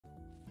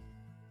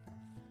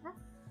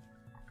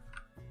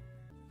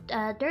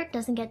dirt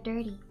doesn't get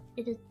dirty.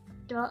 It is,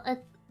 well,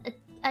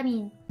 I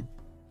mean,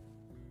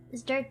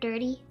 is dirt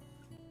dirty?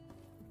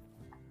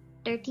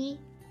 Dirty?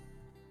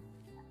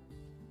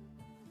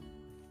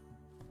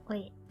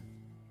 Wait.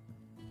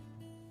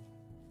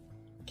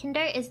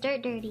 Is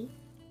dirt dirty?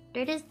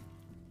 Dirt is...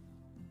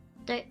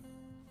 Dirt...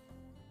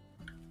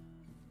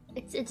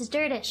 It's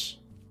dirtish.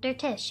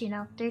 Dirtish, you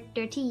know?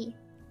 Dirty.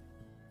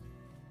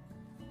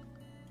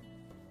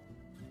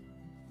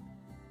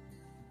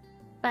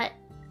 But...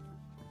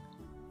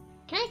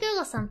 Can I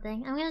Google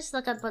something? I'm gonna just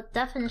look up what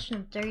definition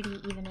of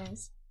dirty even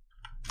is.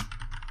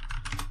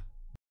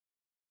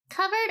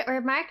 Covered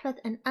or marked with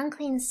an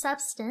unclean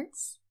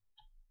substance.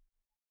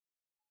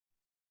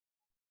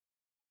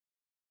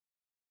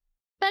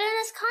 But in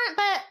this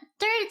but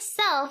dirt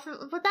itself,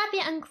 would that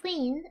be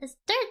unclean? Is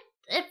dirt,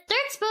 if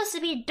dirt's supposed to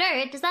be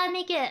dirt, does that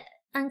make it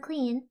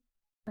unclean?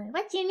 Wait,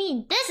 what do you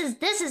mean?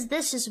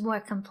 This is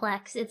more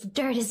complex. It's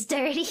dirt is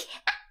dirty.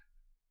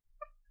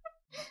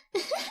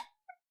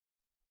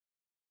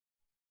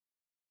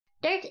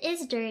 Dirt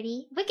is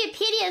dirty.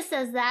 Wikipedia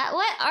says that.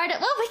 What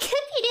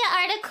Wikipedia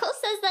article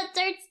says that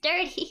dirt's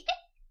dirty?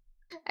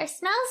 Are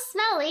smells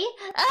smelly?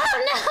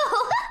 Oh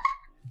no!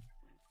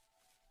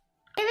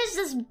 If it's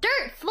just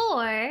dirt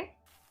floor,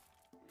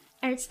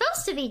 and it's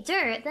supposed to be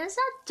dirt, then it's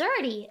not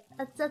dirty.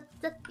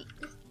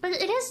 But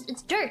it is.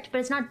 It's dirt,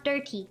 but it's not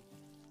dirty.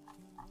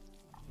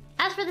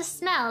 As for the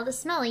smell,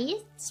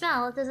 smelly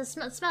smell. There's a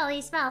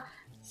smelly smell.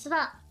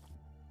 Smell.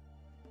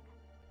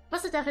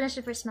 What's the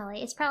definition for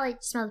smelly? It's probably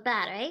smells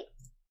bad, right?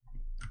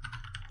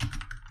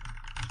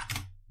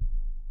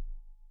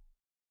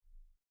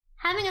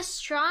 Having a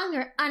strong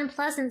or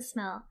unpleasant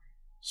smell.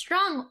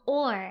 Strong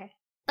or.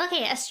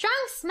 Okay, a strong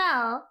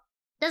smell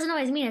doesn't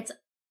always mean it's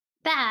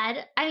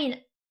bad. I mean...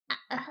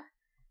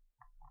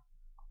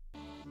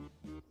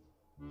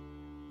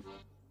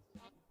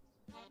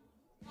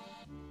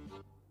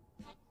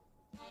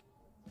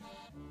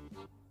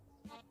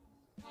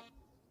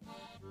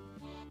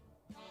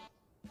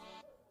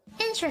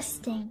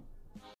 Interesting.